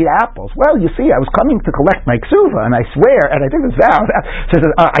never eat apples? Well, you see, I was coming to collect my ksuva, and I swear, and I took this vow. So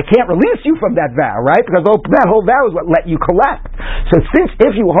I can't release you from that vow, right? Because that whole vow is what let you collect. So since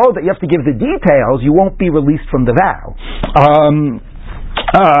if you hold that you have to give the details, you won't be released from the vow.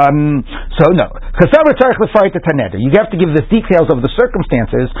 So no. You have to give the details of the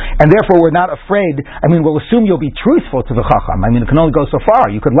circumstances, and therefore we're not afraid. We'll assume you'll be truthful to the Chacham. It can only go so far.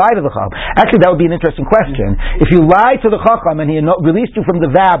 You could lie to the Chacham. Actually, that would be an interesting question. If you lie to the Chacham and he released you from the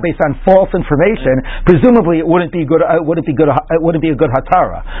vow based on false information, presumably it wouldn't be good. It wouldn't be a good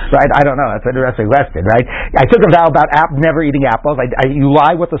hatara, right? I don't know. That's an interesting question, right? I took a vow about never eating apples. You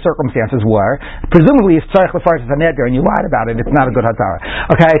lie what the circumstances were. Presumably, it's tzarich lefarsh haneder, and you lied about it. It's not a good hatara.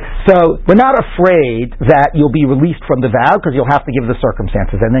 Okay, so we're not afraid that you'll be released from the vow because you'll have to give the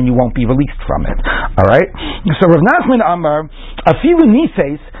circumstances, and then you won't be released from it. All right. So Rav Nachman Amar, afilu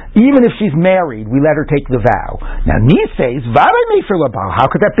nises, even if she's married, we let her take the vow. Now nises, vaday mefer labal. How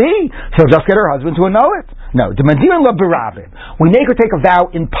could that be? She'll just get her husband to annul it. No, demandin la berabim. We make her take a vow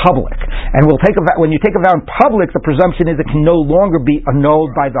in public, and we'll take a vow. When you take a vow in public, the presumption is it can no longer be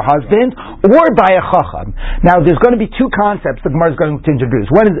annulled by the husband or by a chacham. Now, there's going to be two concepts the Gemara is going to introduce.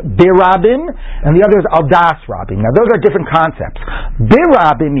 One is birabim, and the other is aldas rabim. Now, those are different concepts.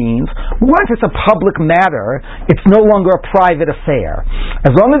 Birabim means once it's a public matter, it's no longer a private affair.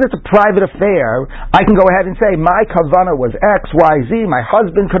 As long as it's a private affair, I can go ahead and say my kavana was X, Y, Z. My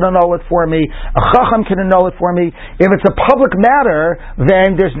husband could annul it for me. A chacham can annul it for me. If it's a public matter,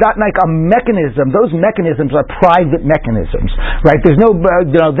 then there's not like a mechanism. Those mechanisms are private mechanisms, right? There's no,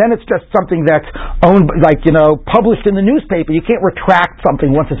 then it's just something that's owned, published in the newspaper. You can't retract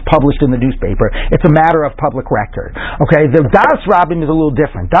something once it's published in the newspaper. It's a matter of public record. Okay, the das rabim is a little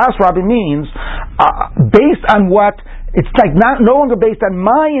different. Das rabim means based on what. It's no longer based on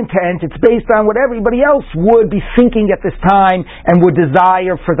my intent, it's based on what everybody else would be thinking at this time and would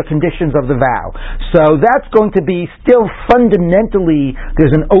desire for the conditions of the vow. So that's going to be still fundamentally,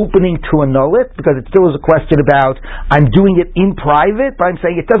 there's an opening to annul it, because it still is a question about, I'm doing it in private, but I'm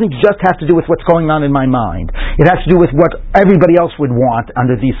saying it doesn't just have to do with what's going on in my mind. It has to do with what everybody else would want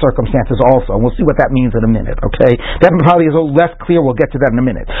under these circumstances also. And we'll see what that means in a minute, okay? That probably is a little less clear, we'll get to that in a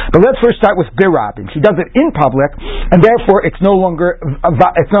minute. But let's first start with birabim. She does it in public, and therefore it's no longer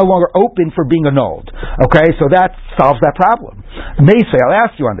open for being annulled. Okay, so that solves that problem. Meisei, I'll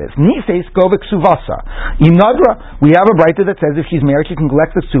ask you on this. Nises govik suvasa. Inadra, we have a writer that says if she's married, she can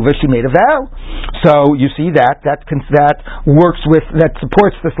collect the suva. She made a vow. So you see that works with, that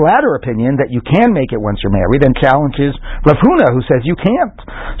supports this latter opinion that you can make it once you're married, and challenges Rav Huna, who says you can't.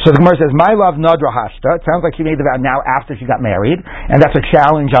 So the Gemara says, my love nadra hashta. It sounds like she made the vow now after she got married, and that's a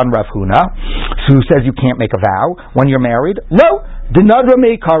challenge on Rav Huna, who says you can't make a vow when you're married. Lo, the nadra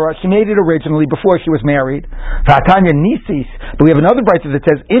meikara, she made it originally before she was married. Vatanya nisis, but we have another writer that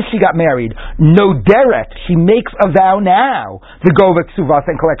says if she got married, no deret, she makes a vow now. The govik suvas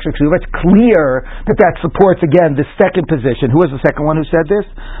and collects her suva. It's clear that supports again the second position. Who was the second one who said this?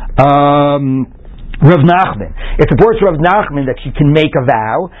 Rav Nachman. It supports Rav Nachman that she can make a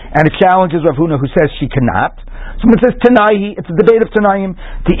vow, and it challenges Rav Huna who says she cannot. Someone says Tanai, it's a debate of Tanaim.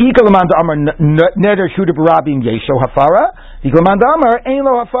 The Ikalamanda Amar Neder Shuda Barabim Yesho Hafara. The Ikalamanda Amar Ein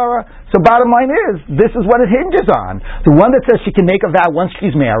Lo Hafara. So bottom line is, this is what it hinges on. The one that says she can make a vow once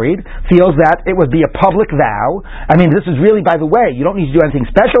she's married feels that it would be a public vow. This is really, by the way, you don't need to do anything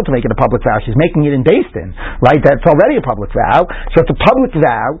special to make it a public vow. She's making it in Beis Din, right? That's already a public vow. So it's a public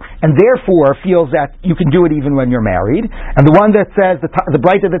vow, and therefore feels that you can do it even when you're married. And the one that says, the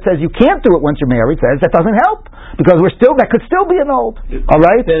brighter that says you can't do it once you're married, says that doesn't help, because that could still be annulled. All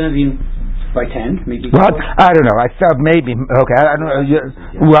right? By 10, maybe. What? I don't know. I thought maybe. Okay, I don't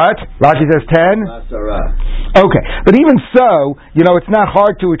know. What? Rashi says 10? Okay, but even so, it's not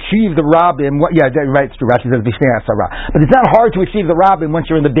hard to achieve the Rabbim. Yeah, right, it's true. Rashi says B'shnei Asara, but it's not hard to achieve the Rabbim once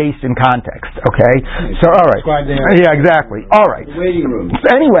you're in the base in context. Okay, so all right, yeah, exactly. All right, the waiting room.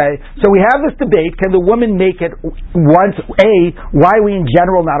 So anyway, so we have this debate: can the woman make it once? Why are we in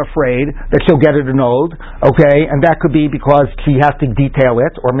general not afraid that she'll get it annulled? Okay, and that could be because she has to detail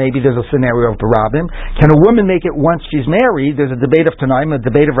it, or maybe there's a scenario of the Rabbim. Can a woman make it once she's married? There's a debate of Tanaim, a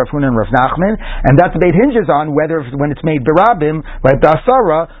debate of Rav Huna and Rav Nachman, and that debate hinges on whether when it's made Barabim, like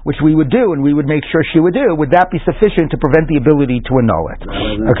Basara, which we would do and we would make sure she would do, would that be sufficient to prevent the ability to annul it?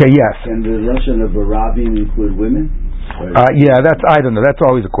 Okay, yes. Can the lesson of Barabim include women? Yeah, I don't know. That's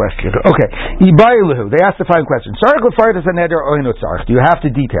always a question. Okay. They asked the following question. Do you have to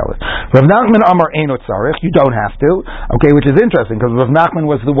detail it? Rav Nachman Amar Einot Tzarich. You don't have to. Okay, which is interesting because Rav Nachman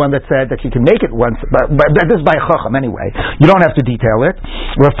was the one that said that you can make it once, but this is by Chacham anyway. You don't have to detail it.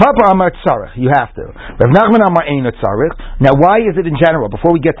 Rav Papa Amar Tzarich. You have to. Rav Nachman Amar Einot Tzarich. Now, why is it in general?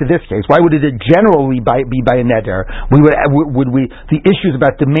 Before we get to this case, why would it generally be by a neder? The issues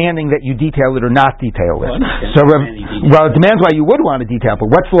about demanding that you detail it or not detail it. Well, it demands why you would want to detail, but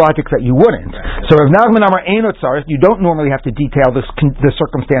what's the logic that you wouldn't? So Rav Nachman Amar Einot Tzarich, you don't normally have to detail the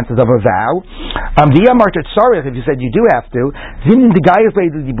circumstances of a vow. The Amar Tzarich, if you said you do have to,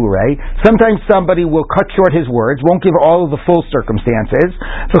 sometimes somebody will cut short his words, won't give all of the full circumstances.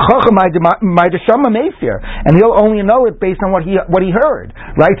 And he'll only know it based on what he heard,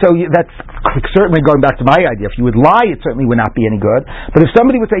 right? So that's certainly going back to my idea. If you would lie, it certainly would not be any good. But if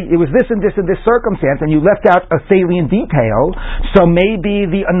somebody would say it was this and this and this circumstance, and you left out a salient detail, so maybe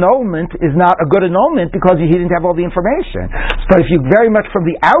the annulment is not a good annulment because he didn't have all the information. But if you very much from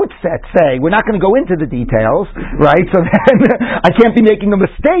the outset say, we're not going to go into the details, right, so then I can't be making a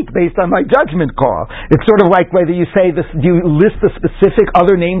mistake based on my judgment call. It's sort of like whether you say this, do you list the specific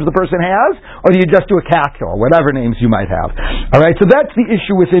other names the person has, or do you just do a catch-all, whatever names you might have. Alright, so that's the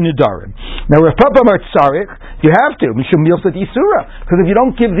issue within Nidarim. Now, if Papa Mar Tzarich, you have to, Mishum Milsat Yisura, because if you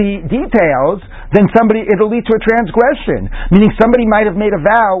don't give the details, then it'll lead to a transgression. Meaning somebody might have made a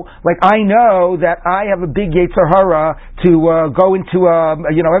vow, like I know that I have a big Yetzer Hara to go into,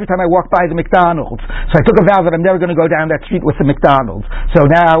 every time I walk by the McDonald's. So I took a vow that I'm never going to go down that street with the McDonald's. So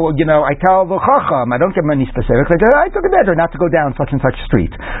now, I tell the Chacham, I don't give him any specifics, I took a neder not to go down such and such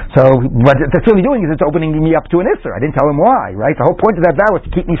street. So what that's really doing is it's opening me up to an Isser. I didn't tell him why, right? The whole point of that vow was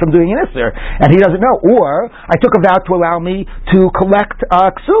to keep me from doing an Isser. And he doesn't know. Or, I took a vow to allow me to collect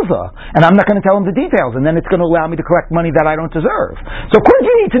ksuva. And I'm not going to tell him the details, and then it's going to allow me to collect money that I don't deserve. So of course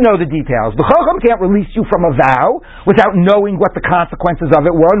you need to know the details. The Chacham can't release you from a vow without knowing what the consequences of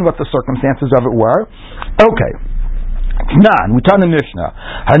it were and what the circumstances of it were. Okay. Nan, we turn to Mishnah.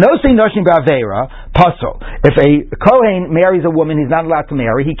 Hanosei noshim ba'avera pasol. If a Kohen marries a woman he's not allowed to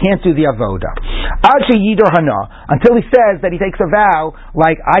marry, he can't do the avoda. Ad sheyidur hana, until he says that he takes a vow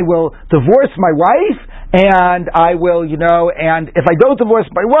like I will divorce my wife, and I will, and if I don't divorce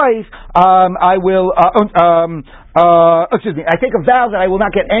my wife, I will. I take a vow that I will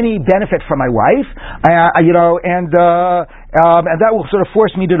not get any benefit from my wife, and that will sort of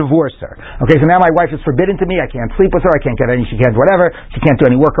force me to divorce her. Okay, so now my wife is forbidden to me. I can't sleep with her. I can't get any. She can't whatever. She can't do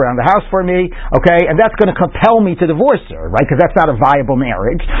any work around the house for me. Okay, and that's going to compel me to divorce her, right? Because that's not a viable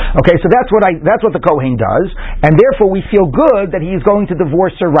marriage. Okay, so that's what the Kohen does, and therefore we feel good that he is going to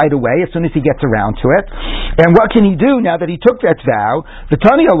divorce her right away as soon as he gets around to it. And what can he do now that he took that vow? The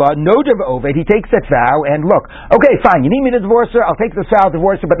Tani Allah, no Oved, he takes that vow, and look, okay, fine, you need me to divorce her, I'll take this vow,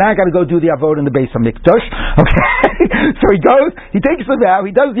 divorce her, but now I got to go do the avoda in the base of Mikdash. Okay, so he takes the vow,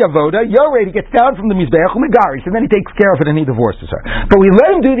 he does the avoda, Yoreh, he gets down from the Mizbeach, Umegarish, and then he takes care of it and he divorces her. But we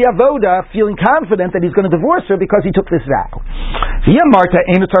let him do the avoda, feeling confident that he's going to divorce her because he took this vow. It's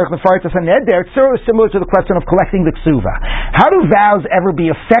similar to the question of collecting the ksuva. How do vows ever be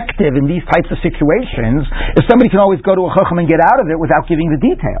effective in these types of situations if somebody can always go to a chacham and get out of it without giving the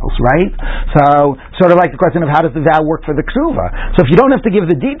details, right? So, sort of like the question of how does the vow work for the ksuva. So if you don't have to give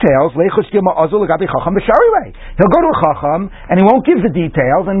the details, he'll go to a chacham and he won't give the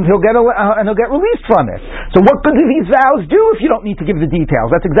details and he'll get released from it. So what good do these vows do if you don't need to give the details?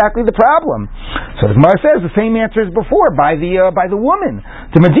 That's exactly the problem. So the Gemara says the same answer as before by the woman.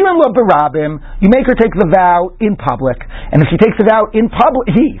 The Madiran Lo Barabim, you make her take the vow in public, and if she takes the vow in public,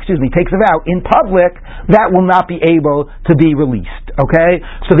 takes the vow in public, that will not be able to be released. Okay?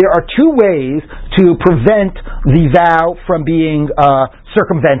 So there are two ways to prevent the vow from being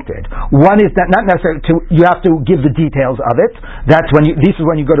circumvented. One is that not necessarily you have to give the details of it. This is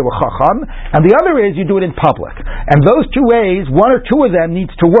when you go to a chacham, and the other is you do it in public. And those two ways, one or two of them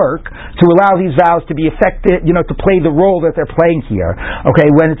needs to work to allow these vows to be effective, to play the role that they're playing here. Okay,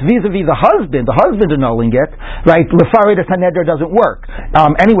 when it's vis-a-vis the husband annulling it, right? Lefarid haneder doesn't work.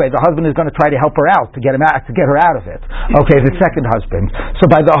 Anyway, the husband is going to try to help her out to get her out of it. Okay, the second husband. So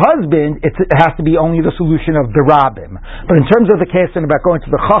by the husband, it has to be only the solution of derabim. But in terms of the case about going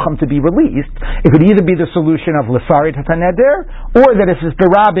to the chacham to be released, it could either be the solution of lefarid haneder, or that if it's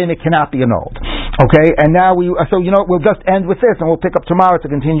derabim, it cannot be annulled. Okay, and now we'll just end with this, and we'll pick up tomorrow to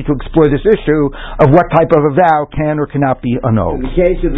continue to explore this issue of what type of a vow can or cannot be annulled. In the case of